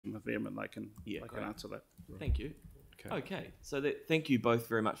with them, and they can answer that. Thank you. Okay. So thank you both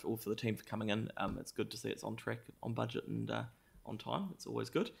very much all for the team for coming in. It's good to see it's on track, on budget, and on time. It's always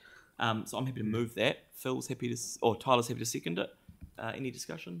good. So I'm happy to move that. Tyler's happy to second it. Any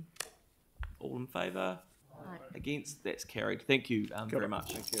discussion? All in favour? Aye. Against? That's carried. Thank you very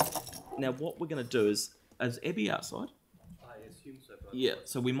much. Thank you. Now what we're going to do is Abby outside? I assume so. But Yeah.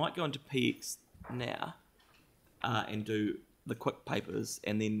 So we might go into PX now and do the quick papers,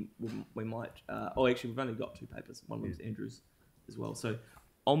 and then we might. Actually, we've only got 2 papers. One of them's Andrew's as well. So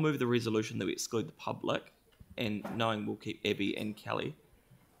I'll move the resolution that we exclude the public, and knowing we'll keep Abby and Kelly,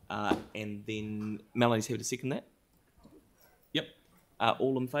 and then Melanie's here to second that. Yep.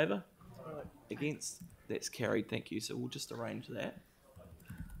 All in favour? Against? That's carried. Thank you. So we'll just arrange that.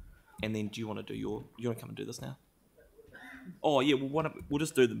 And then, do you want to do you want to come and do this now? Oh yeah. Well, we'll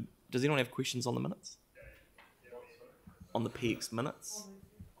just do them. Does anyone have questions on the minutes? On the PX minutes?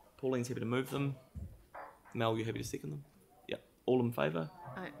 Pauline's happy to move them. Mel, you happy to second them? Yep. All in favour?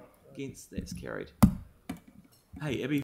 Aye. Against? That's carried. Hey, Abby.